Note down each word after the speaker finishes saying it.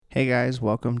Hey guys,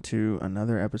 welcome to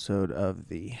another episode of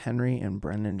the Henry and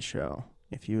Brendan Show.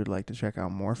 If you would like to check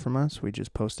out more from us, we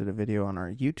just posted a video on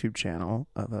our YouTube channel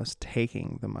of us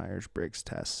taking the Meyers-Briggs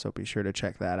test, so be sure to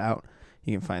check that out.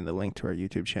 You can find the link to our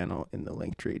YouTube channel in the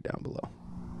link tree down below.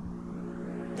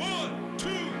 1, 2,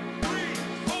 3,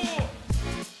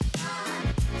 4.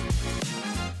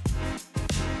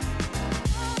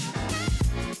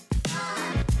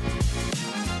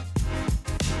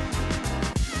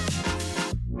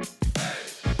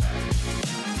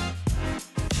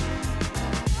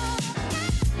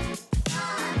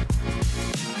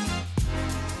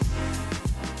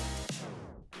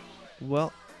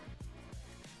 Well,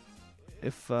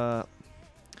 if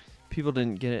people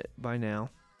didn't get it by now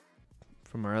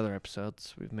from our other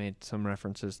episodes, we've made some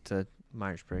references to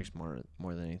Myers-Briggs more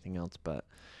than anything else, but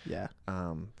Yeah.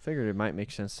 figured it might make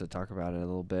sense to talk about it a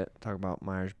little bit. Talk about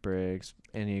Myers-Briggs,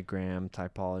 Enneagram,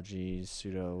 typologies,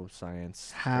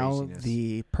 pseudoscience, How craziness,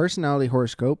 the personality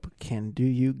horoscope can do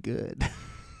you good.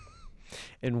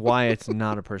 and why it's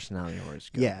not a personality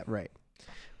horoscope. Yeah, right.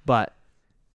 But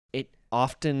it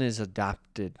often is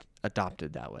adopted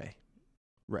that way.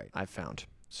 Right. I've found.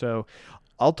 So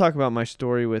I'll talk about my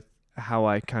story with how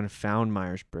I kind of found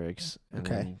Myers-Briggs and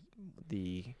Okay. then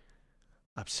the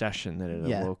obsession that it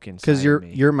Yeah, awoke inside because of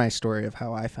me. you're my story of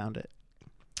how I found it.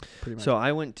 Pretty much. So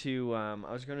I went to I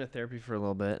was going to therapy for a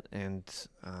little bit, and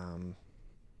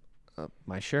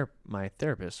my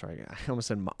therapist. Sorry, I almost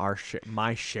said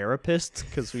my therapist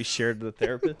because we shared the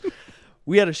therapist.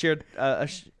 We had a shared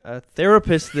a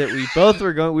therapist that we both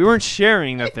were going. We weren't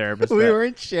sharing the therapist. we but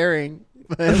weren't sharing,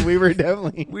 but we were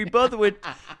definitely. We both went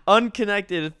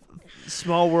unconnected,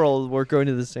 small world. We're going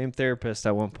to the same therapist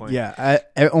at one point. Yeah,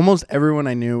 almost everyone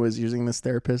I knew was using this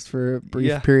therapist for a brief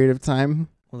Yeah. period of time.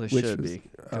 Well, they Which should was- be.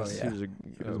 oh, 'Cause yeah. he's was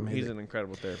amazing. he's an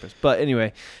incredible therapist. But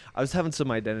anyway, I was having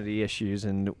some identity issues,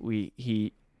 and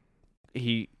he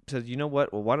said, you know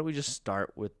what? Well, why don't we just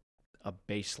start with a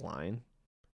baseline,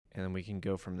 and then we can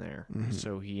go from there. Mhm.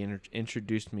 So he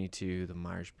introduced me to the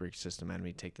Myers-Briggs system, had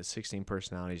me take the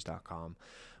 16personalities.com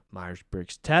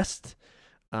Myers-Briggs test,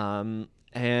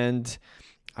 and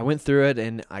I went through it,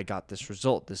 and I got this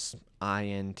result, this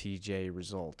INTJ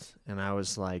result, and I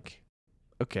was like,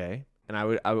 okay. And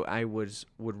I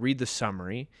would read the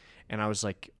summary, and I was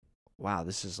like, wow,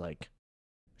 this is like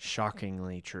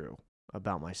shockingly true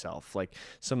about myself. Like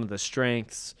some of the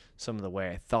strengths, some of the way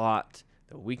I thought,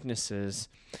 the weaknesses,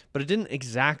 but it didn't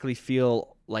exactly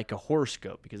feel like a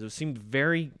horoscope because it seemed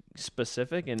very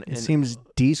specific and It seems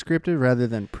descriptive rather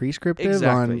than prescriptive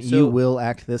Exactly. on So- you will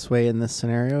act this way in this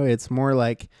scenario. It's more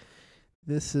like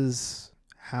this is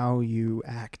how you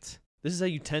act. this is how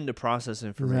you tend to process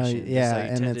information. yeah, this is how you and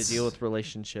tend to it's- deal with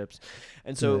relationships.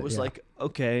 And so it was yeah. like,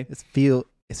 okay,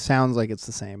 It sounds like it's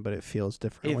the same, but it feels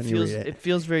different when you read it. it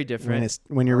feels very different.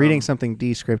 When you're reading Um, something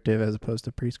descriptive as opposed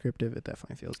to prescriptive, it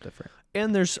definitely feels different.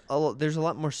 And there's a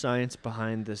lot more science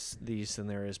behind these than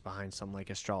there is behind some like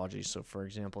astrology. So, for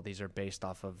example, these are based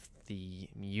off of the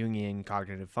Jungian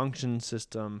cognitive function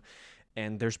system,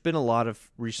 and there's been a lot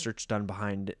of research done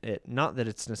behind it. Not that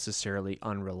it's necessarily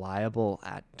unreliable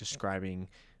at describing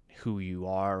who you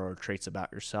are or traits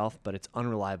about yourself, but it's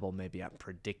unreliable maybe at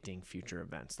predicting future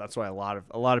events. That's why a lot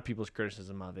of people's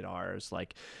criticism of it is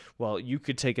like, well, you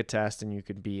could take a test and you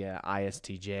could be a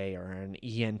ISTJ or an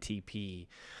ENTP,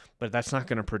 but that's not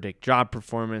going to predict job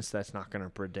performance. That's not going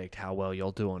to predict how well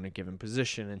you'll do on a given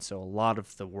position. And so a lot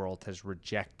of the world has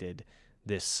rejected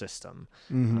this system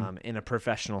in a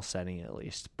professional setting, at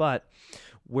least. But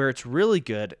where it's really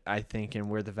good, I think, and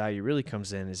where the value really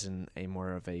comes in is in a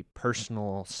more of a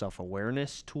personal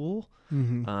self-awareness tool,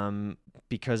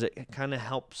 because it kind of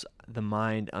helps the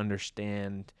mind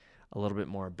understand a little bit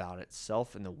more about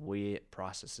itself and the way it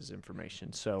processes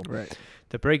information. So Right.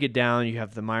 to break it down, you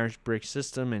have the Myers-Briggs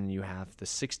system, and you have the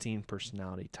 16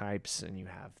 personality types, and you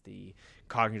have the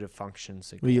cognitive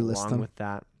functions that go Will you list along them? with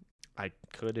that. I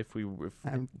could if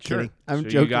I'm sure. kidding. I'm So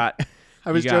joking. You got,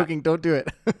 I was you got- joking. Don't do it.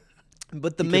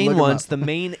 but the You can main look 'em ones, up. the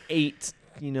main 8,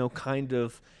 kind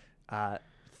of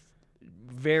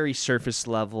very surface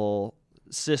level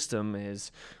system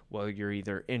is, well, you're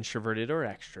either introverted or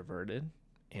extroverted,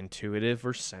 intuitive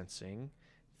or sensing,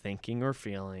 thinking or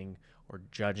feeling, or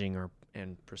judging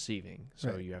and perceiving.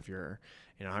 So Right. you have your,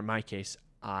 in my case,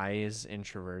 I is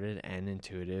introverted, N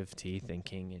intuitive, T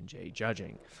thinking, and J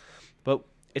judging. But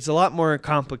it's a lot more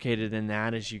complicated than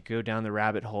that as you go down the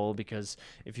rabbit hole, because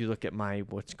if you look at my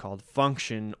what's called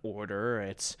function order,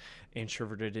 it's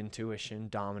introverted intuition,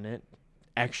 dominant,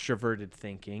 extroverted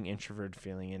thinking, introverted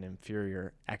feeling, and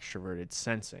inferior extroverted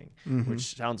sensing,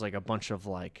 which sounds like a bunch of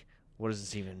like, what does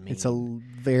this even mean? It's a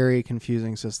very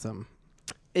confusing system.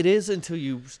 It is until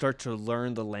you start to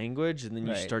learn the language and then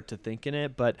you Right. start to think in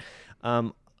it. But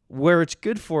where it's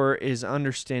good for is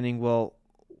understanding, well,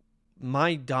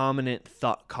 my dominant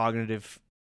thought cognitive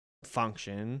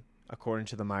function, according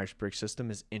to the Myers-Briggs system,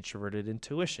 is introverted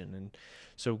intuition. And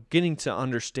so getting to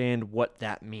understand what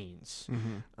that means.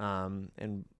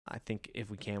 And I think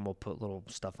if we can, we'll put little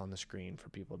stuff on the screen for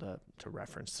people to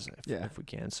reference this if we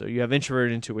can. So you have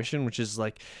introverted intuition, which is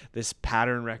like this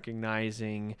pattern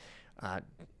recognizing,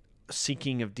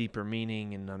 seeking of deeper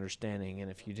meaning and understanding.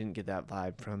 And if you didn't get that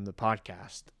vibe from the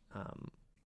podcast,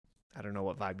 I don't know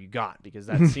what vibe you got, because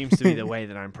that seems to be the way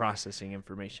that I'm processing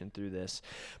information through this.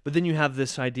 But then you have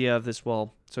this idea of this,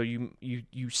 well, so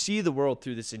you see the world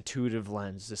through this intuitive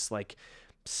lens, this like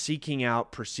seeking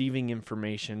out, perceiving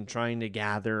information, trying to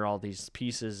gather all these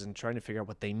pieces and trying to figure out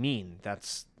what they mean.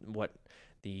 That's what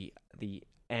the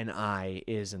NI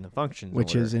is in the function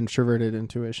Which order. is introverted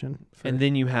intuition. And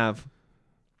then you have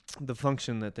the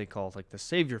function that they call like the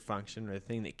savior function, or the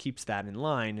thing that keeps that in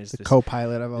line, is the this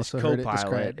co-pilot. I've this also heard it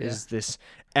co-pilot described. is this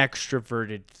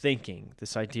extroverted thinking,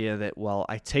 this idea that, well,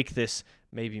 I take this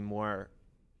maybe more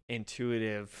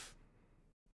intuitive,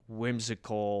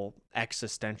 whimsical,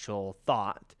 existential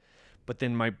thought, but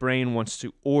then my brain wants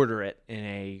to order it in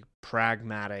a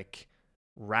pragmatic,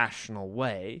 rational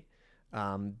way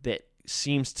that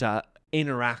seems to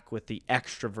interact with the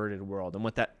extroverted world. And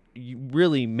what that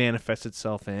really manifests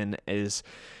itself in is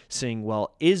saying,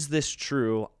 well, is this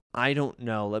true? I don't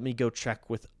know. Let me go check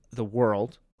with the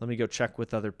world. Let me go check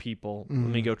with other people. Let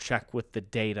me go check with the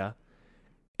data.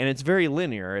 And it's very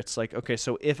linear. It's like, okay,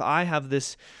 so if I have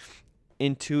this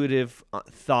intuitive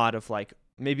thought of like,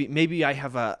 maybe I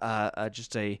have I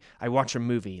watch a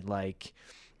movie like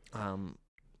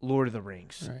Lord of the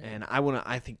Rings, Right. and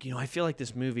I feel like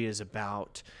this movie is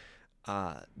about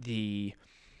the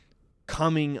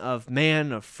coming of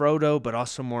man, of Frodo, but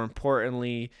also more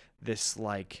importantly, this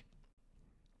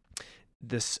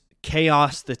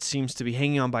chaos that seems to be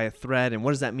hanging on by a thread, and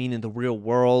what does that mean in the real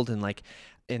world, and like,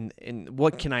 and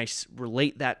what can I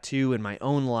relate that to in my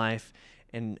own life,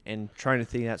 and trying to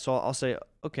think that. So I'll say,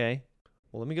 okay,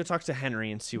 well, let me go talk to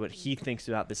Henry and see what he thinks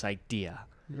about this idea,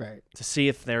 Right. to see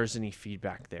if there's any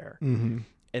feedback there. And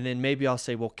then maybe I'll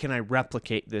say, well, can I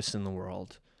replicate this in the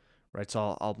world? Right.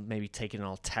 So I'll maybe take it and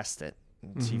I'll test it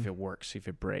and see if it works, see if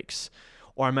it breaks.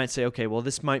 Or I might say, okay, well,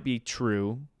 this might be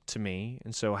true to me.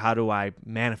 And so how do I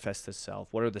manifest this self?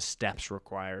 What are the steps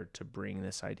required to bring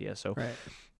this idea? So Right.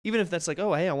 even if that's like,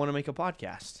 oh, hey, I want to make a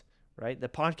podcast, right? The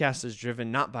podcast is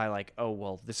driven not by like, oh,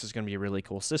 well, this is going to be a really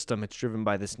cool system. It's driven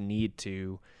by this need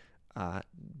to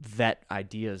vet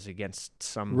ideas against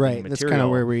some Right. material. That's kind of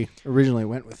where we originally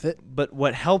went with it. But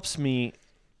what helps me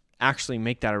actually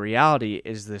make that a reality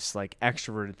is this like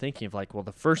extroverted thinking of like, well,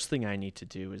 the first thing I need to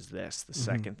do is this, the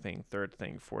second thing, third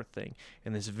thing, fourth thing,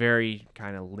 and this very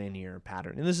kind of linear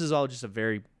pattern. And this is all just a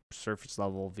very surface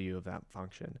level view of that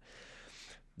function.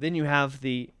 Then you have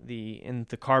in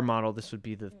the car model, this would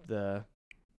be the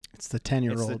It's the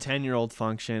 10-year-old. It's the 10-year-old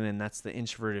function, and that's the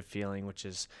introverted feeling, which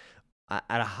is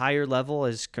at a higher level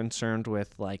is concerned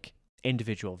with like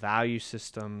individual value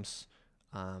systems,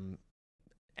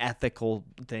 ethical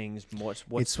things. What's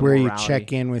It's the where morality. you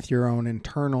check in with your own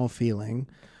internal feeling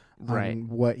Right. on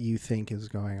what you think is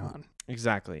going on.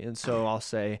 Exactly. And so I'll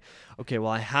say, okay,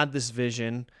 well, I had this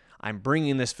vision. I'm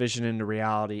bringing this vision into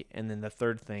reality. And then the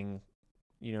third thing,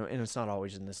 and it's not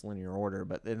always in this linear order,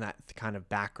 but then that kind of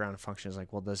background function is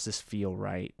like, well, does this feel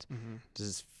right?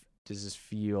 Does this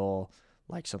feel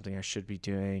like something I should be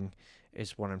doing?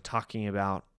 Is what I'm talking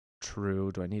about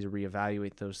true? Do I need to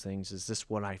reevaluate those things? Is this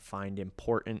what I find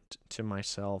important to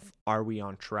myself? Are we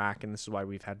on track? And this is why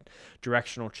we've had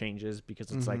directional changes,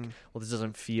 because it's like, well, this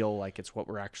doesn't feel like it's what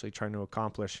we're actually trying to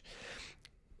accomplish.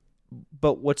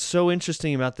 But what's so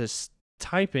interesting about this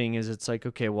typing is it's like,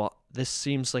 okay, well, this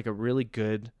seems like a really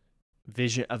good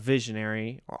a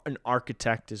visionary, or an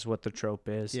architect is what the trope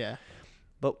is. Yeah.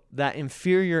 But that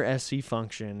inferior SE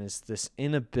function is this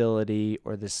inability,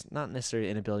 or this, not necessarily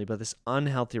inability, but this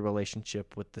unhealthy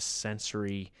relationship with the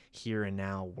sensory here and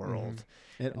now world.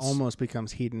 It almost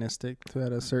becomes hedonistic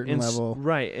at a certain level.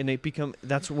 Right. And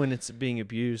that's when it's being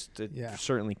abused. It Yeah.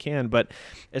 certainly can. But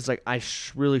it's like, I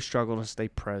really struggle to stay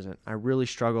present. I really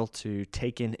struggle to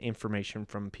take in information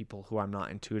from people who I'm not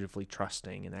intuitively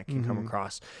trusting, and that can come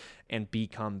across and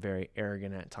become very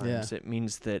arrogant at times. Yeah. It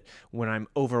means that when I'm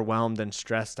overwhelmed and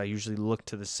stressed, I usually look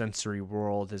to the sensory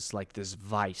world as like this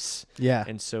vice. Yeah.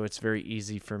 And so it's very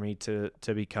easy for me to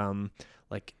become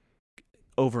like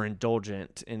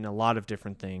overindulgent in a lot of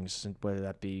different things, whether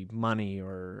that be money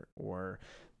or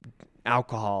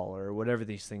alcohol or whatever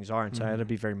these things are. And so I had to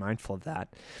be very mindful of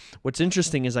that. What's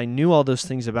interesting is I knew all those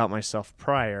things about myself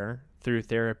prior through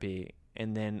therapy,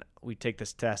 and then we take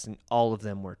this test and all of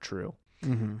them were true.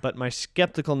 But my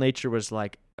skeptical nature was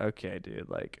like, okay, dude,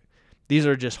 like these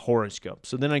are just horoscopes.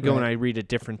 So then I go and I read a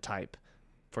different type.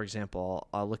 For example,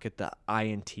 I'll look at the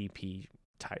INTP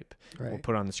type. We'll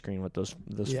put on the screen what those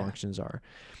functions are.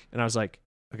 And I was like,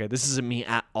 okay, this isn't me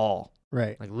at all.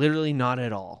 Right. Like literally not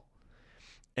at all.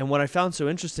 And what I found so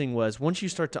interesting was once you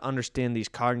start to understand these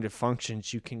cognitive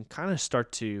functions, you can kind of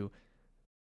start to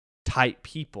type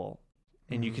people,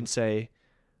 and you can say,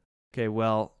 okay,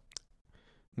 well,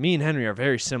 me and Henry are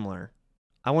very similar.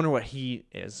 I wonder what he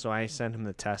is. So I sent him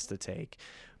the test to take,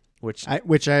 which I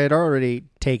had already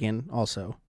taken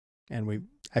also, and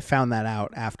I found that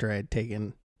out after I had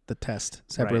taken the test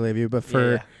separately of you. But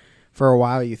for a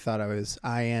while, you thought I was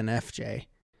INFJ,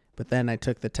 but then I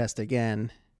took the test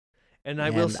again. And I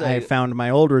will say, I found my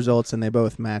old results, and they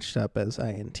both matched up as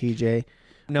INTJ.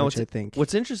 No, which I think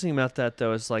what's interesting about that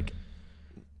though is like,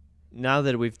 now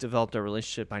that we've developed a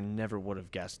relationship, I never would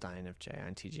have guessed INFJ.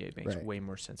 INTJ makes way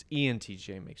more sense.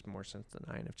 ENTJ makes more sense than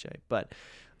INFJ. But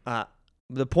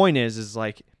the point is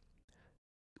like,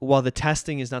 while the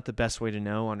testing is not the best way to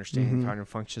know understanding cognitive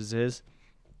functions is,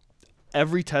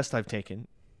 every test I've taken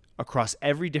across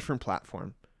every different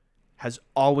platform has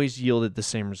always yielded the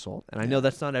same result. And I know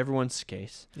that's not everyone's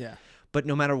case. Yeah. But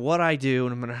no matter what I do,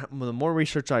 no matter the more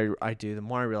research I do, the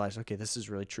more I realize, okay, this is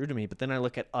really true to me. But then I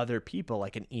look at other people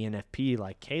like an ENFP,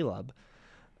 like Caleb,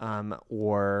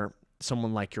 or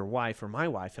someone like your wife or my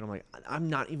wife, and I'm like, I'm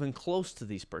not even close to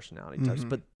these personality types,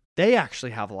 but they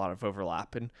actually have a lot of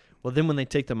overlap. And well, then when they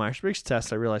take the Myers-Briggs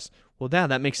test, I realized, well,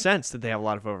 that makes sense that they have a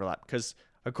lot of overlap because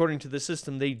according to the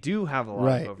system, they do have a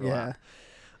lot of overlap. Yeah.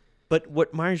 But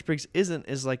what Myers-Briggs isn't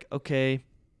is like, okay,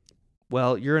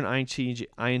 well, you're an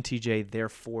INTJ,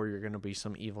 therefore you're going to be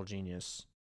some evil genius.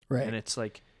 Right. And it's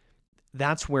like,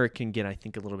 that's where it can get, I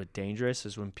think, a little bit dangerous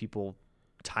is when people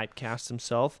typecast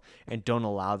themselves and don't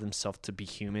allow themselves to be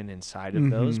human inside of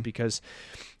those, because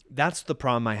that's the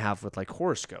problem I have with like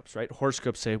horoscopes, right?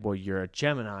 Horoscopes say, well, you're a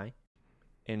Gemini,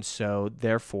 and so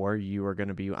therefore you are going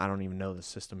to be, I don't even know the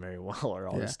system very well or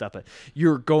all this stuff, but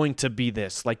you're going to be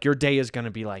this, like your day is going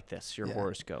to be like this, your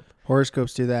horoscope.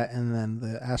 Horoscopes do that, and then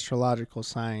the astrological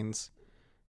signs,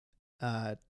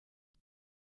 they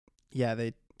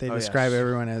describe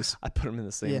everyone as... I put them in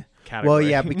the same category. Well,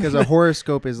 yeah, because a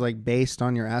horoscope is like based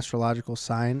on your astrological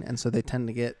sign, and so they tend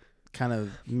to get kind of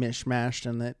mishmashed,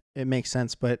 and that it makes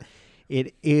sense, but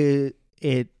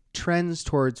it trends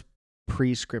towards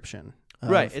prescription.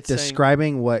 It's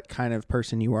describing what kind of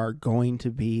person you are going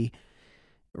to be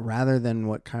rather than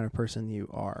what kind of person you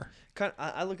are.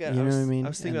 I look at it, I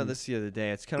was thinking about this the other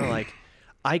day. It's kind of like,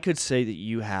 I could say that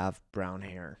you have brown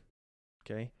hair,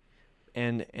 okay?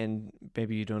 And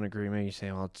maybe you don't agree. Maybe you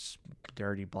say, well, it's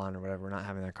dirty blonde or whatever. We're not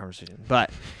having that conversation.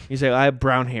 But you say, I have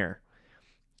brown hair.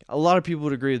 A lot of people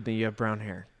would agree with me, you have brown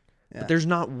hair. Yeah. But there's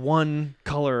not one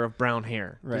color of brown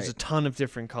hair. Right. There's a ton of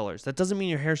different colors. That doesn't mean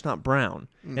your hair's not brown.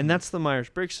 And that's the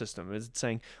Myers-Briggs system. It's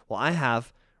saying, well, I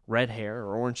have red hair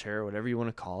or orange hair, or whatever you want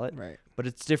to call it. Right. But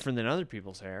it's different than other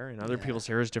people's hair, and other people's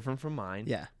hair is different from mine.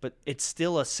 Yeah. But it's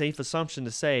still a safe assumption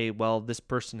to say, well, this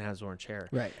person has orange hair.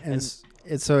 Right. And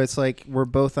so it's like we're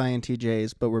both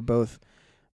INTJs, but we're both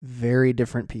very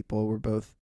different people. We're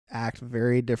both act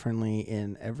very differently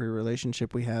in every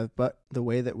relationship we have, but the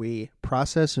way that we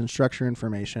process and structure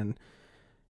information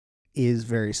is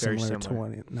very similar to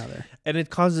one another. And it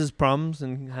causes problems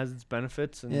and has its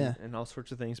benefits and all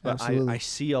sorts of things. But I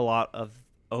see a lot of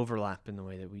overlap in the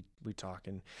way that we talk.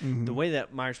 And the way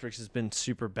that Myers-Briggs has been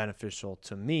super beneficial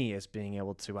to me is being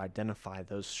able to identify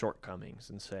those shortcomings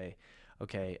and say,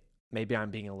 okay, maybe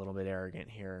I'm being a little bit arrogant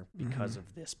here because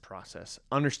of this process.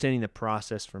 Understanding the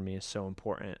process for me is so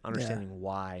important. Understanding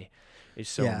why is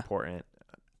so important.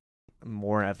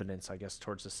 More evidence, I guess,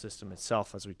 towards the system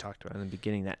itself, as we talked about in the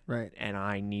beginning, that and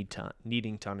I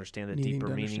needing to understand the deeper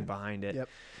meaning behind it,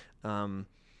 and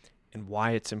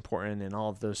why it's important, and all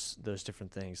of those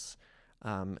different things.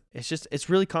 It's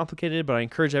really complicated, but I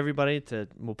encourage everybody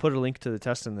we'll put a link to the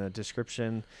test in the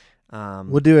description.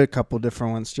 We'll do a couple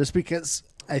different ones just because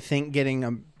I think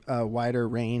getting a wider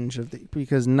range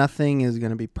because nothing is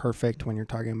going to be perfect when you're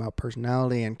talking about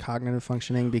personality and cognitive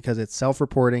functioning, because it's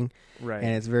self-reporting, and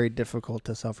it's very difficult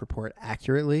to self-report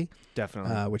accurately.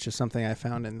 Definitely. Which is something I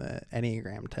found in the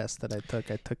Enneagram test that I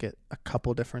took. I took it a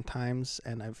couple different times,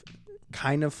 and I've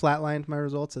kind of flatlined my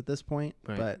results at this point,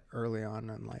 but early on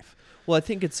in life. Well, I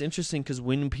think it's interesting because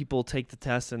when people take the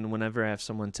test, and whenever I have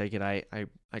someone take it, I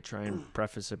try and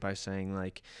preface it by saying,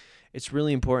 like, it's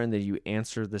really important that you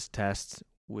answer this test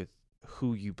with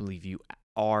who you believe you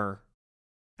are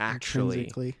actually,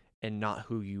 Intrinsically. and not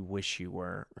who you wish you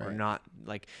were, or Right. not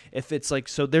like, if it's like,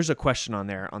 so there's a question on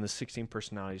there on the 16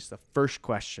 personalities. The first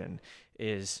question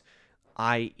is,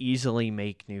 I easily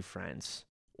make new friends,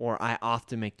 or I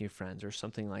often make new friends, or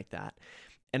something like that.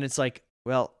 And it's like,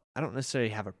 well, I don't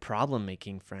necessarily have a problem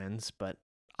making friends, but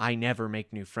I never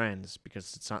make new friends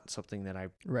because it's not something that I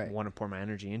Right. want to pour my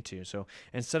energy into. So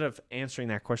instead of answering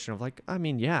that question of like, I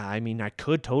mean, I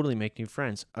could totally make new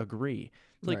friends. Agree.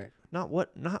 Like, Right.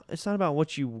 it's not about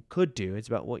what you could do. It's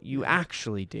about what you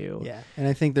actually do. Yeah. And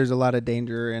I think there's a lot of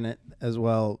danger in it as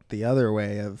well. The other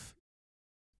way of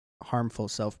harmful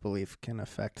self-belief can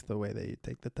affect the way that you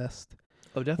take the test.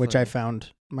 Oh, definitely. Which I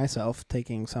found myself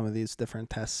taking some of these different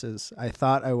tests is I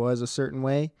thought I was a certain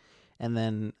way, and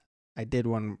then I did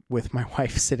one with my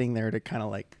wife sitting there to kind of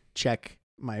like check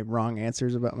my wrong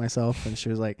answers about myself, and she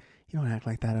was like, "You don't act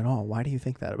like that at all. Why do you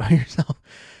think that about yourself?"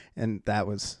 And that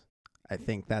was, I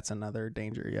think that's another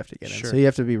danger you have to get in. Sure. So you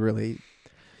have to be really,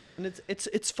 And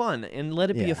it's fun, and let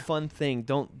it be Yeah. a fun thing.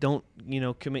 Don't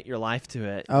commit your life to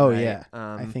it. oh right? yeah,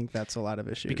 I think that's a lot of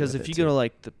issues. Because with if it you too. go to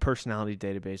like the personality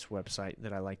database website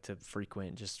that I like to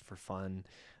frequent just for fun,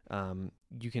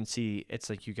 you can see it's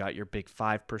like you got your big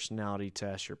 5 personality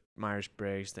test, your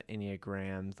Myers-Briggs, the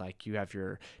Enneagram, like you have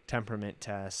your temperament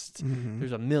test. Mhm.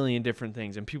 There's a million different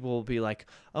things, and people will be like,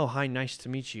 "Oh, hi, nice to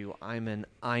meet you. I'm an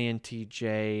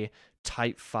INTJ,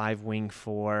 Type 5 Wing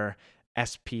 4,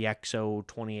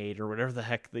 SPXO28 or whatever the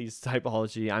heck these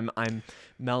typology. I'm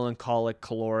melancholic,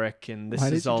 caloric, and this Why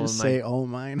is did you all just in my. say all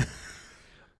mine?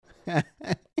 I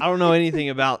don't know anything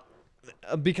about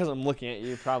because I'm looking at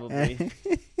you probably,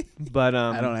 but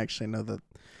I don't actually know the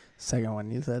second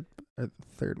one you said, or the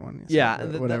third one you said. yeah,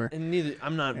 but whatever. and neither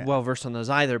I'm not Yeah. well versed on those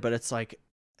either. But it's like,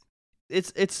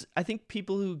 it's I think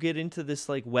people who get into this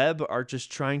like web are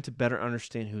just trying to better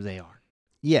understand who they are.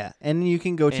 Yeah, and you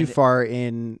can go too And- far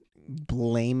in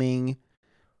blaming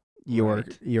your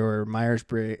Right. your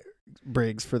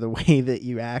Myers-Briggs for the way that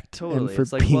you act, Totally, and for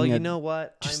it's like, being well, you know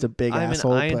what? just a big I'm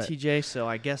asshole. an But INTJ, so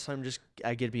I guess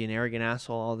I get to be an arrogant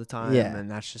asshole all the time, Yeah. and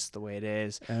that's just the way it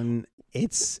is. and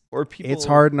it's Or people, it's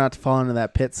hard not to fall into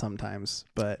that pit sometimes,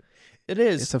 but It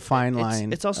is. it's a fine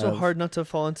line. It's also of- hard not to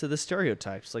fall into the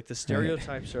stereotypes. Like the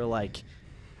stereotypes are like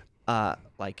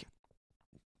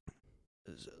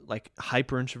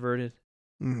hyper introverted,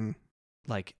 Mhm.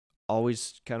 like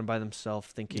always kind of by themselves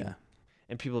thinking, Yeah,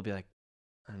 and people will be like,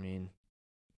 I mean,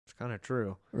 it's kind of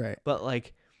true, right. but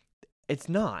like, it's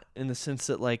not, in the sense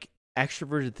that like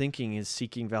extroverted thinking is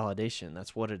seeking validation.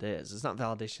 That's what it is. It's not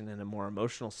validation in a more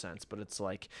emotional sense, but it's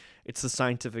like, it's the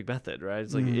scientific method, right?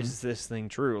 It's like, Mhm. is this thing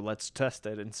true? Let's test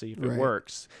it and see if it Right.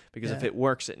 works. Because if Yeah. it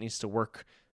works, it needs to work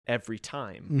every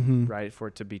time, Mhm. right? For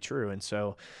it to be true. And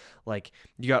so like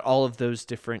you got all of those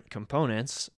different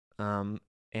components.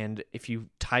 And if you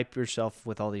type yourself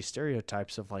with all these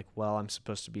stereotypes of like, well, I'm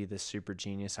supposed to be this super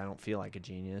genius, I don't feel like a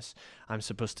genius. I'm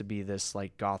supposed to be this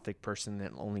like gothic person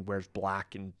that only wears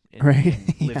black and Right.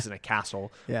 and lives Yeah. in a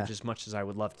castle, Yeah. which as much as I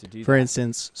would love to do For that.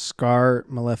 instance, Scar,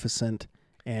 Maleficent,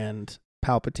 and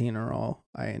Palpatine are all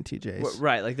INTJs.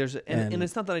 Right, like there's and And-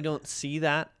 it's not that I don't see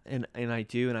that, and I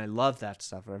do, and I love that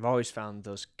stuff. I've always found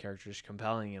those characters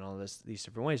compelling in all these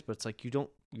different ways. But it's like you're not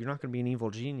going to be an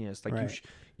evil genius. Like Right.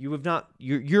 you have not.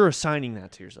 You're assigning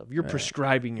that to yourself. You're Right.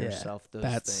 prescribing Yeah, yourself those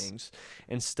that's- things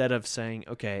instead of saying,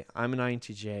 okay, I'm an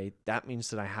INTJ. That means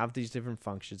that I have these different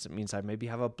functions. It means I maybe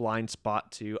have a blind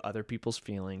spot to other people's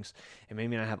feelings, and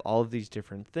maybe I have all of these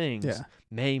different things. Yeah.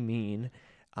 May mean.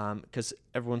 Because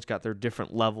everyone's got their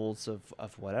different levels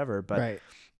of whatever, but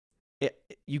Right.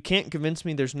 you can't convince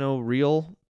me there's no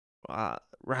real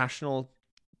rational,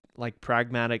 like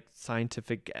pragmatic,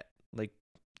 scientific like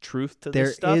truth to There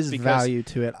this stuff. is because value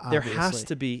to it. there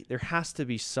Obviously. has to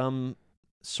be some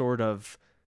sort of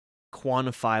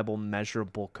quantifiable,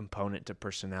 measurable component to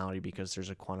personality, because there's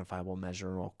a quantifiable,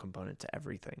 measurable component to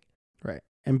everything. Right.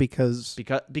 And because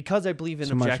Because I believe in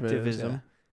so much of it is, objectivism,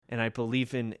 and I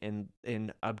believe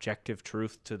in objective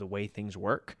truth to the way things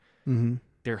work. Mm-hmm.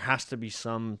 There has to be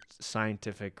some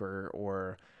scientific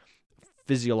or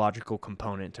physiological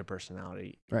component to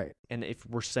personality. Right. And if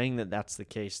we're saying that that's the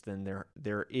case, then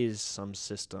there is some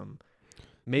system.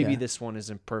 Maybe Yeah. this one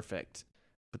isn't perfect,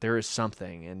 but there is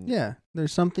something. And Yeah,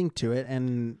 there's something to it.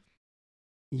 And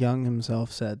Jung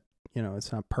himself said,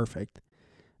 it's not perfect,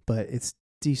 but it's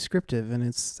descriptive, and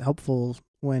it's helpful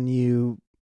when you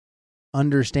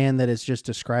understand that it's just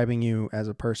describing you as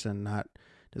a person, not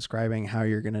describing how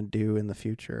you're going to do in the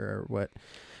future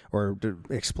or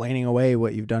explaining away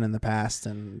what you've done in the past,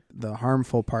 and the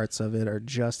harmful parts of it are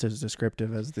just as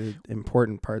descriptive as the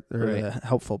important part or Right. the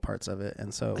helpful parts of it.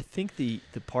 And so I think the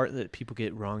part that people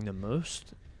get wrong the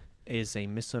most is a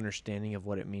misunderstanding of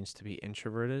what it means to be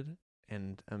introverted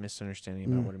and a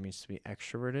misunderstanding about what it means to be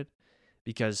extroverted.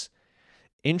 Because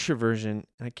introversion,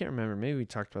 and I can't remember, maybe we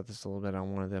talked about this a little bit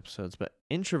on one of the episodes, but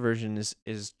introversion is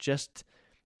just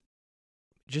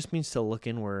means to look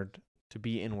inward, to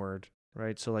be inward,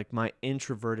 right? So like my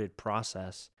introverted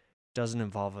process doesn't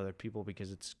involve other people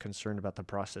because it's concerned about the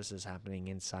processes happening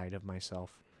inside of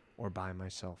myself or by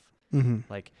myself. mm-hmm.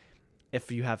 Like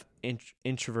if you have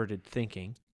introverted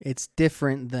thinking, It's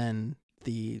different than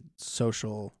the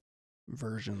social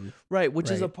version. right,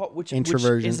 which is a Right. part, which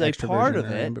Introversion, is a part extroversion, of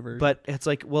or it, ambiversion. but it's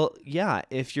like, well, yeah,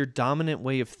 if your dominant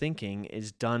way of thinking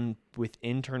is done with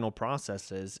internal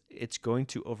processes, it's going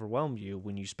to overwhelm you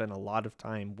when you spend a lot of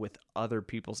time with other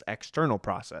people's external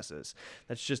processes.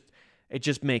 It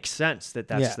just makes sense that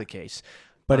that's Yeah. the case.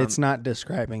 But it's not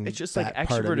describing It's just that like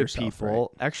part of extroverted yourself,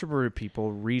 people. Extroverted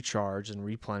people recharge and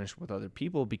replenish with other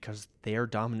people because their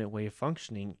dominant way of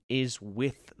functioning is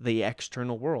with the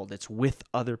external world. It's with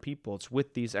other people. It's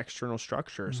with these external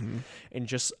structures. Mm-hmm. And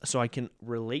just so I can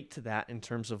relate to that in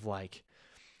terms of like,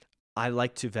 I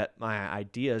like to vet my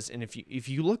ideas. And if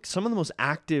you look, some of the most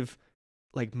active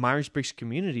like Myers-Briggs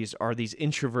communities are these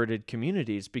introverted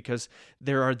communities because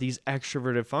there are these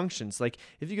extroverted functions. Like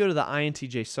if you go to the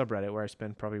INTJ subreddit, where I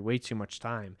spend probably way too much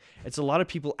time, it's a lot of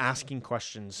people asking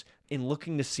questions and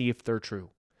looking to see if they're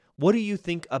true. What do you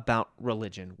think about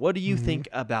religion? What do you think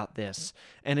about this?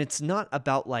 And it's not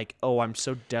about like, oh, I'm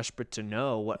so desperate to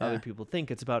know what other people think.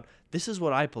 It's about, this is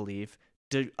what I believe.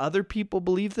 Do other people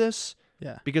believe this?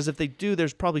 Yeah. Because if they do,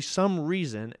 there's probably some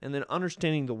reason, and then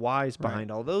understanding the whys behind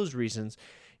all those reasons,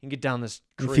 you can get down this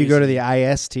crazy... If you go to the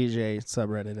ISTJ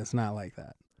subreddit, it's not like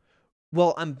that.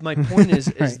 Well, my point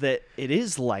is Right. that it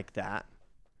is like that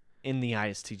in the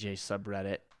ISTJ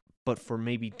subreddit, but for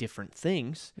maybe different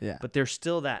things. Yeah. But there's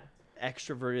still that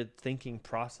extroverted thinking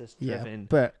process-driven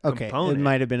But okay, component. it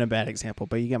might have been a bad example,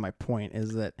 but you get my point.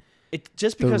 Is that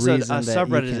Just the because a reason that you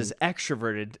subreddit can- is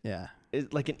extroverted,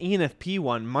 like an ENFP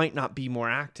one might not be more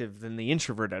active than the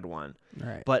introverted one.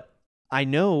 right? But I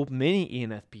know many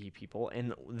ENFP people,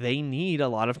 and they need a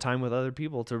lot of time with other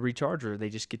people to recharge, or they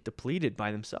just get depleted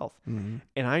by themselves. Mm-hmm.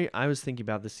 And I was thinking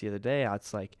about this the other day.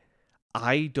 It's like,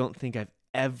 I don't think I've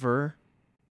ever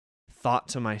thought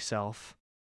to myself,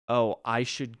 oh, I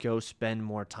should go spend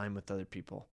more time with other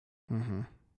people. Mm-hmm.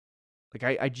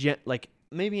 Like like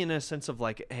maybe in a sense of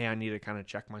like, hey, I need to kind of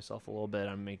check myself a little bit.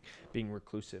 I'm being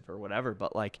reclusive or whatever.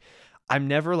 But like, I'm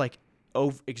never like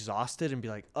exhausted and be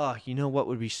like, oh, you know what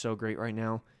would be so great right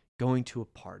now? Going to a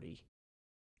party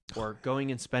or going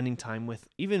and spending time with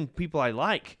even people I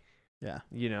like. Yeah.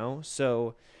 You know,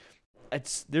 so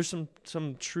there's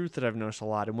some truth that I've noticed a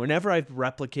lot. And whenever I've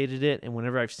replicated it and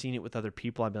whenever I've seen it with other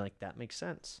people, I've been like, that makes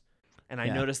sense. And I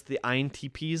noticed the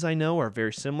INTPs I know are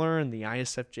very similar, and the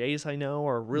ISFJs I know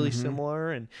are really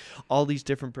similar, and all these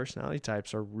different personality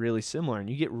types are really similar, and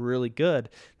you get really good.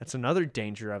 That's another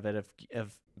danger of it,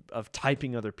 of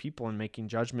typing other people and making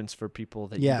judgments for people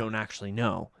that you don't actually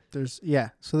know.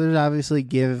 So there's obviously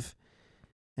give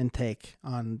and take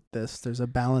on this. There's a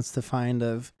balance to find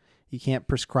of, you can't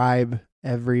prescribe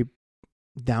every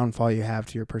downfall you have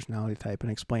to your personality type and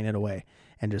explain it away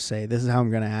and just say, this is how I'm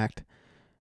going to act,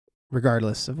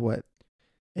 regardless of what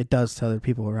it does to other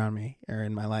people around me or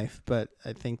in my life. But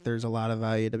I think there's a lot of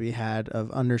value to be had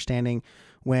of understanding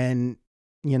when,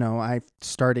 I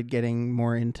started getting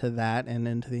more into that and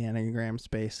into the Enneagram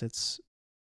space. It's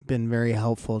been very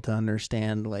helpful to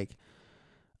understand, like,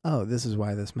 oh, this is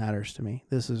why this matters to me.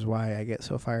 This is why I get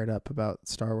so fired up about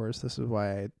Star Wars. This is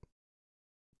why I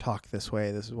talk this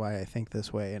way. This is why I think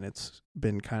this way. And it's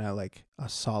been kind of like a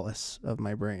solace of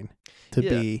my brain to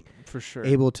be for sure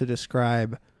able to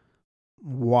describe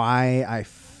why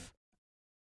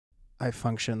I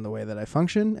function the way that I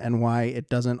function and why it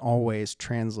doesn't always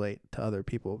translate to other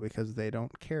people because they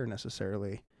don't care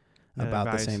necessarily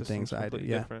about the same things I do.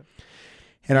 Yeah. Different.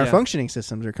 And our functioning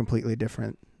systems are completely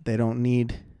different. They don't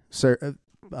need,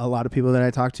 a lot of people that I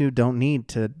talk to don't need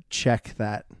to check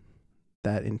that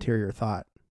interior thought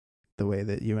the way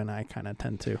that you and I kind of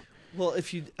tend to. Well,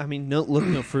 look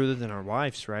no further than our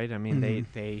wives, right? I mean,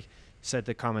 they said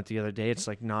the comment the other day, it's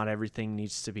like not everything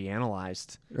needs to be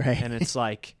analyzed. Right. And it's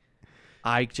like,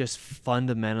 I just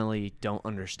fundamentally don't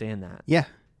understand that. Yeah.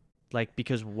 Like,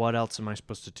 because what else am I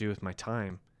supposed to do with my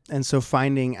time? And so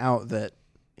finding out that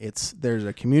there's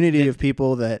a community of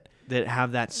people that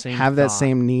have that same that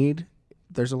same need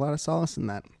there's a lot of solace in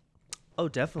that. Oh,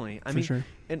 definitely. I For mean, sure.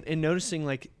 and noticing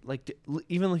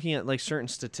even looking at like certain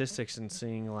statistics and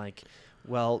seeing like,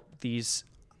 well, these.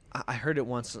 I heard it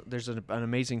once. There's an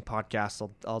amazing podcast.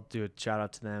 I'll do a shout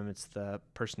out to them. It's the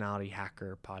Personality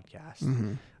Hacker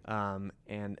podcast,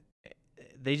 and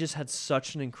they just had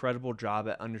such an incredible job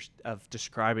of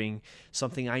describing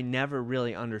something I never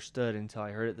really understood until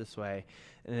I heard it this way.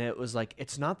 And it was like,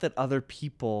 it's not that other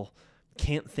people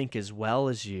can't think as well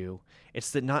as you.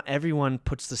 It's that not everyone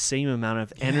puts the same amount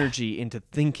of energy into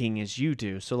thinking as you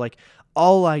do. So like,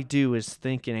 all I do is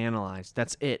think and analyze.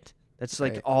 That's it. That's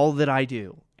like all that I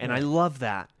do. And I love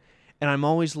that. And I'm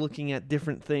always looking at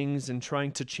different things and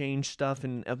trying to change stuff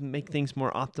and make things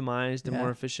more optimized and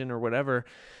more efficient or whatever.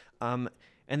 And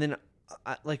then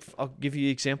I'll give you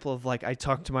an example of like, I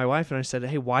talked to my wife and I said,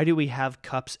 hey, why do we have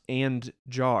cups and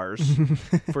jars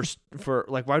for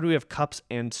like, why do we have cups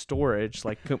and storage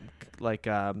like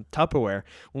Tupperware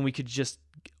when we could just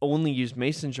only use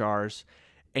mason jars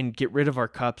and get rid of our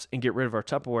cups and get rid of our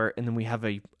Tupperware, and then we have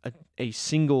a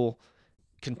single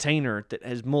container that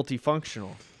is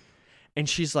multifunctional. And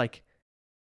she's like,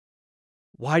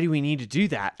 why do we need to do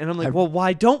that? And I'm like, well,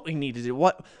 why don't we need to do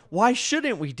what? Why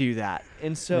shouldn't we do that?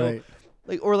 And so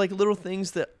like little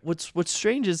things that what's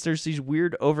strange is there's these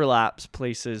weird overlaps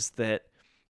places that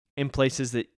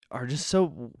are just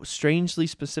so strangely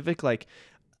specific. Like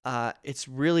it's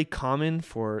really common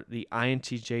for the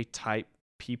INTJ type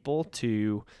people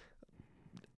to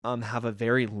have a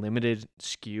very limited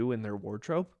skew in their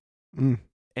wardrobe.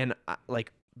 And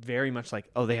like very much like,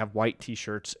 oh, they have white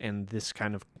t-shirts and this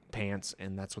kind of pants,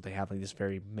 and that's what they have, like this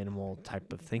very minimal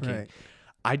type of thinking.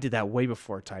 I did that way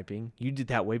before typing. You did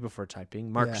that way before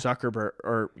typing. Mark Zuckerberg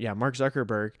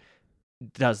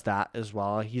does that as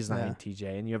well. He's an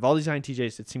INTJ, and you have all these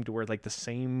INTJs that seem to wear like the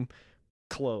same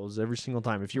clothes every single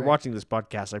time. If you're watching this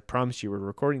podcast, I promise you we're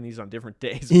recording these on different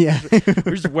days.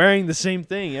 We're just wearing the same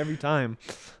thing every time.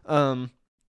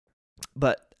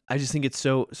 But I just think it's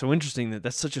so interesting that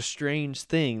that's such a strange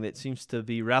thing that seems to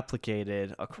be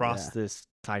replicated across this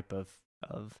type of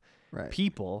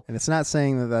people. And it's not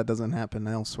saying that doesn't happen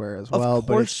elsewhere as well,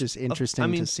 but it's just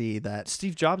interesting to see that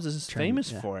Steve Jobs is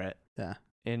famous for it.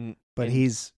 But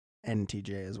he's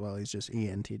NTJ as well. He's just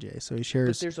ENTJ, so he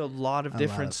shares. But there's a lot of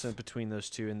difference between those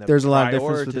two. And there's a lot of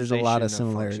difference, but there's a lot of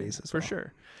similarities as well.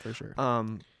 For sure.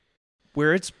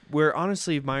 Where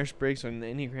honestly Myers Briggs and the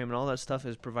Enneagram and all that stuff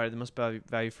has provided the most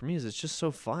value for me is it's just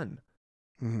so fun.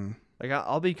 Like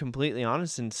I'll be completely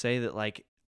honest and say that like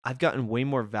I've gotten way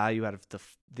more value out of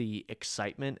the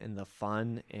excitement and the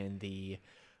fun and the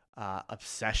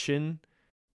obsession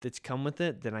that's come with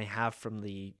it than I have from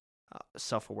the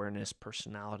self-awareness,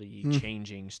 personality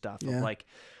changing stuff. Of like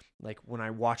when I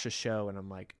watch a show and I'm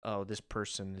like, oh, this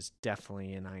person is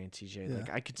definitely an INTJ. Like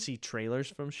I could see trailers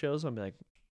from shows. I'll be like,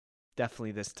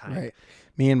 definitely this time. Right.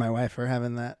 Me and my wife are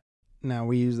having that. Now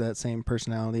we use that same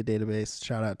personality database.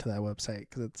 Shout out to that website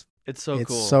because it's so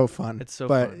cool. It's so fun. It's so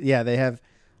fun. But yeah, they have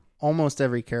almost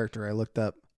every character. I looked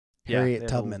up Harriet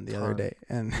Tubman the other day,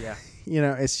 and you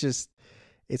know, it's just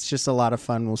a lot of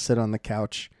fun. We'll sit on the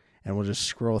couch and we'll just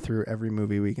scroll through every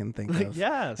movie we can think of.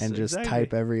 And just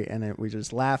type we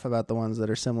just laugh about the ones that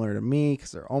are similar to me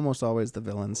because they're almost always the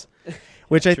villains.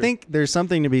 Which I think there's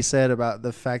something to be said about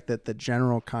the fact that the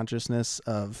general consciousness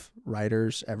of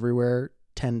writers everywhere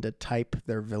tend to type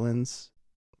their villains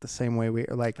the same way we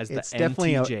like. It's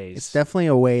definitely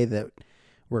a way that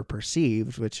we're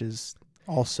perceived, which is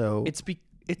also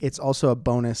it's also a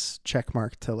bonus check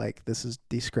mark to like, this is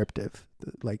descriptive.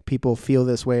 Like people feel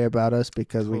this way about us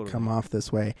because we come off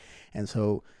this way. And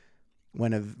so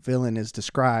when a villain is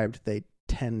described, they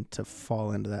tend to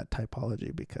fall into that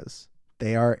typology because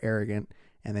they are arrogant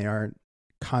and they are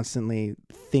constantly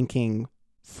thinking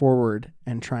forward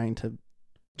and trying to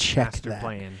check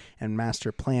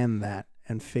master plan that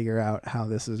and figure out how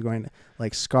this is going to,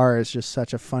 like, Scar is just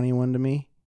such a funny one to me.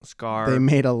 They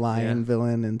made a lion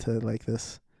villain into like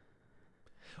this.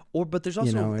 But there's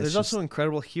also also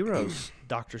incredible heroes,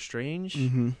 Doctor Strange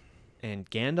and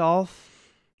Gandalf.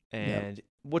 And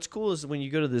what's cool is when you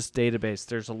go to this database,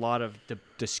 there's a lot of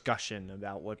discussion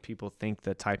about what people think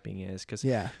the typing is. Because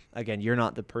again, you're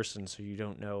not the person, so you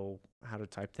don't know how to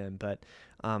type them. But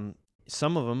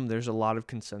some of them, there's a lot of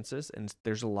consensus, and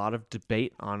there's a lot of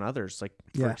debate on others. Like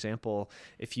for example,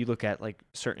 if you look at like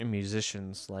certain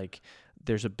musicians, like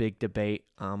there's a big debate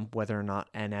whether or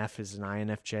not NF is an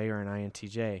INFJ or an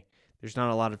INTJ. There's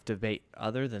not a lot of debate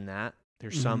other than that.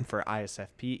 There's some for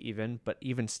ISFP even, but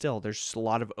even still, there's a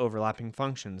lot of overlapping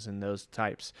functions in those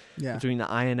types. Between the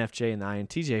INFJ and the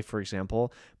INTJ, for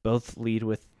example, both lead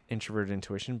with introverted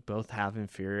intuition both have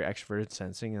inferior extroverted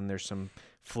sensing, and there's some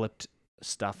flipped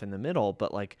stuff in the middle,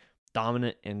 but like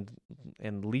dominant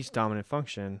and least dominant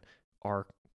function are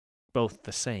both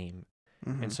the same.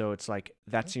 Mm-hmm. And so it's like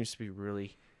that seems to be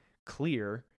really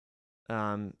clear.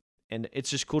 And it's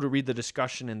just cool to read the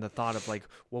discussion and the thought of like,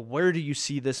 well, where do you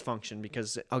see this function?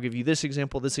 Because I'll give you this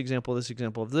example, this example, this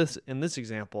example of this, and this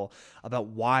example about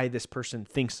why this person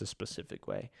thinks a specific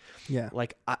way. Yeah.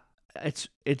 Like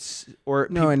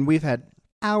And we've had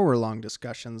hour-long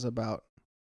discussions about,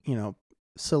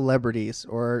 celebrities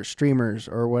or streamers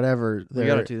or whatever. We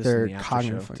got to do this in the after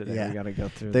show today. Yeah. We got to go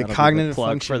through The that'll be cognitive plug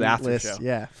function for the after list. show.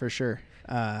 Yeah, for sure.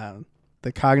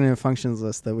 The cognitive functions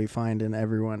list that we find in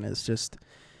everyone is just,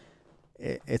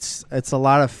 it's a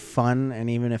lot of fun. And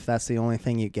even if that's the only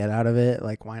thing you get out of it,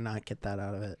 like, why not get that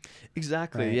out of it?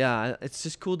 Exactly. Right? Yeah. It's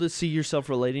just cool to see yourself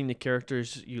relating to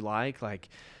characters you like,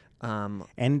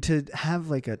 and to have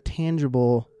like a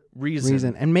tangible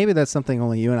reason. And maybe that's something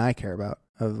only you and I care about,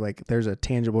 of like, there's a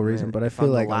tangible reason, Right. but I If feel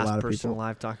I'm like the a last lot of person people,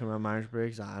 alive talking about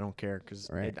Myers-Briggs, I don't care because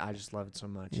Right. I just love it so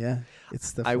much. yeah,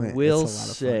 it's I definitely, will it's a lot of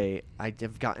fun. say I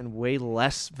have gotten way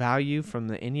less value from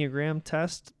the Enneagram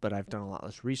test, but I've done a lot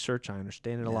less research. I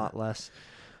understand it a Yeah. lot less.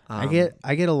 I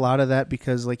get a lot of that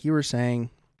because, like you were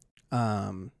saying,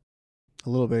 a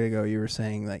little bit ago, you were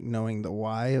saying like knowing the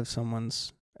why of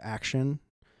someone's action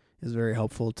is very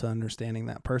helpful to understanding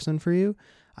that person for you.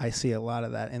 I see a lot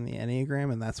of that in the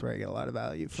Enneagram, and that's where I get a lot of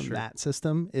value from Sure. that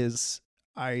system. Is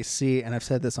I see, and I've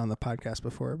said this on the podcast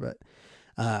before, but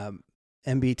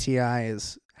MBTI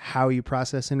is how you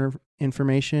process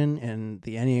information, and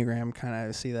the Enneagram kind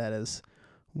of see that as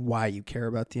why you care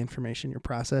about the information you're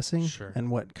processing. Sure. And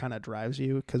what kind of drives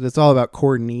you, because it's all about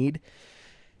core need.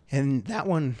 And that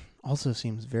one also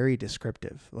seems very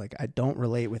descriptive. Like, I don't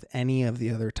relate with any of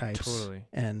the other types. Totally.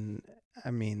 And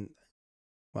I mean,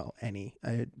 well,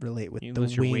 I relate with You the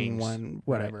lose your wing wings. one,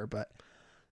 whatever, but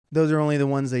those are only the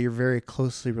ones that you're very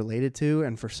closely related to.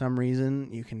 And for some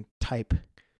reason, you can type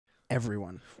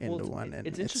everyone into one. And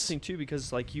It's interesting too,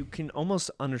 because like you can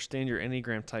almost understand your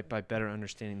Enneagram type by better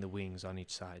understanding the wings on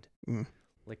each side. Mm.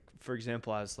 Like, for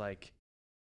example, I was like,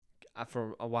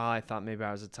 for a while I thought maybe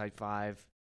I was a type 5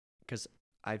 because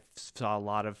I saw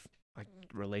I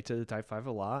relate to the type 5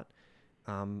 a lot.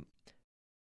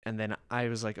 And then I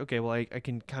was like, okay, well, I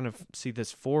can kind of see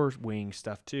this 4 wing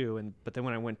stuff too. But then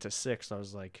when I went to 6, I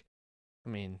was like, I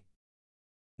mean,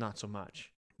 not so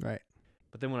much. Right.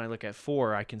 But then when I look at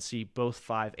 4, I can see both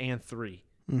 5 and 3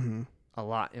 Mm-hmm. a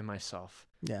lot in myself.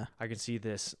 Yeah. I can see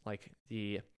this, like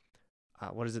the,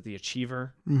 what is it, the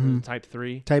achiever, Mm-hmm. the type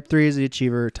 3, Type 3 is the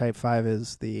achiever. Type 5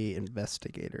 is the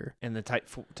investigator. and the type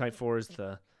 4 is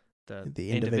the The individualist.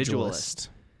 individualist.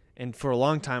 And for a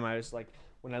long time, I was like,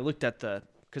 when I looked at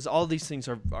because all these things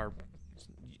are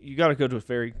you got to go to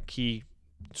very key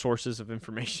sources of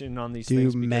information on these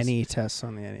things. Do many tests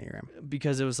on the Enneagram.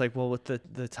 Because it was like, well, with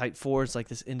the type 4, it's like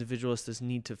this individualist, this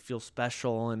need to feel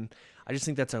special. And I just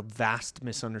think that's a vast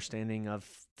misunderstanding of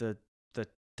the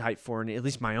type 4, and at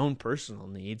least my own personal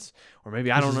needs. Or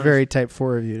maybe I don't know. It's very type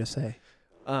 4 of you to say.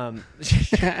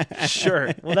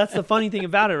 Sure. Well, that's the funny thing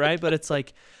about it, right? But it's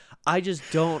like, I just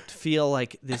don't feel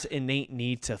like this innate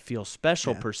need to feel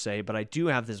special per se, but I do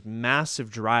have this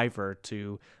massive driver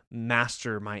to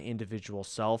master my individual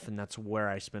self, and that's where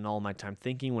I spend all my time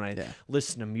thinking. When I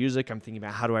listen to music, I'm thinking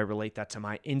about how do I relate that to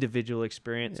my individual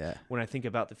experience. Yeah. When I think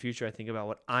about the future, I think about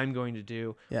what I'm going to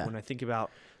do. Yeah. When I think about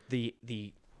the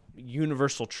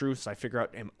universal truths, I figure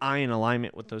out, am I in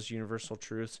alignment with those universal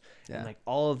truths? And like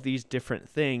all of these different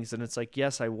things. And it's like,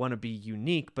 yes, I want to be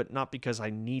unique, but not because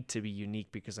I need to be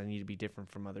unique because I need to be different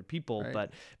from other people,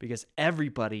 but because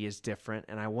everybody is different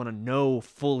and I want to know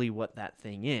fully what that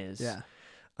thing is. Yeah.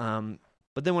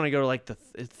 But then when I go to like the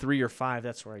 3 or 5,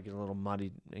 that's where I get a little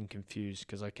muddy and confused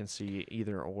because I can see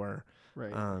either or.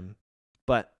 Right.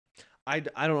 But I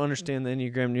don't understand the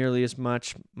Enneagram nearly as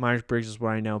much. Myers-Briggs is what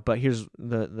I know. But here's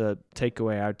the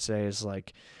takeaway I would say is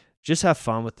like, just have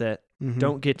fun with it. Mm-hmm.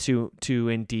 Don't get too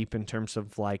in deep in terms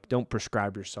of like, don't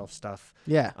prescribe yourself stuff.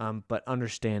 Yeah. But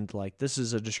understand like this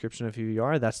is a description of who you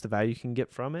are. That's the value you can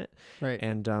get from it. Right.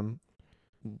 And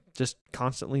just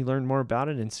constantly learn more about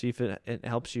it and see if it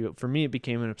helps you. For me, it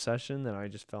became an obsession that I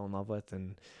just fell in love with.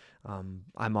 And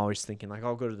I'm always thinking like,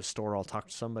 I'll go to the store, I'll talk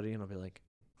to somebody, and I'll be like,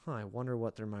 I wonder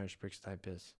what their Myers-Briggs type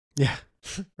is. Yeah.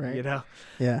 Right. You know?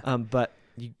 Yeah. But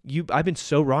I've been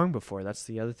so wrong before. That's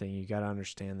the other thing. You got to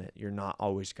understand that you're not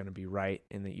always going to be right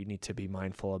and that you need to be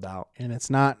mindful about. And it's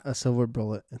not a silver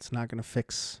bullet. It's not going to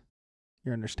fix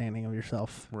your understanding of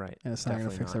yourself. Right. And it's not going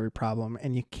to fix every problem.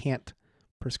 And you can't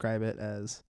prescribe it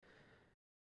as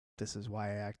this is why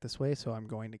I act this way, so I'm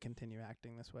going to continue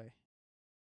acting this way.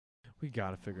 We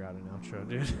gotta figure out an outro,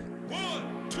 dude.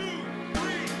 1, 2,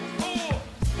 3, 4.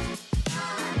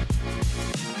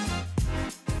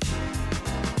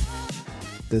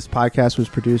 This podcast was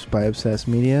produced by Obsessed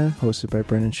Media, hosted by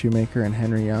Brendan Shoemaker and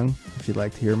Henry Young. If you'd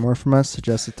like to hear more from us,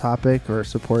 suggest a topic, or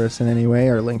support us in any way,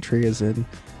 our link tree is in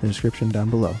the description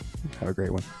down below. Have a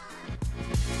great one.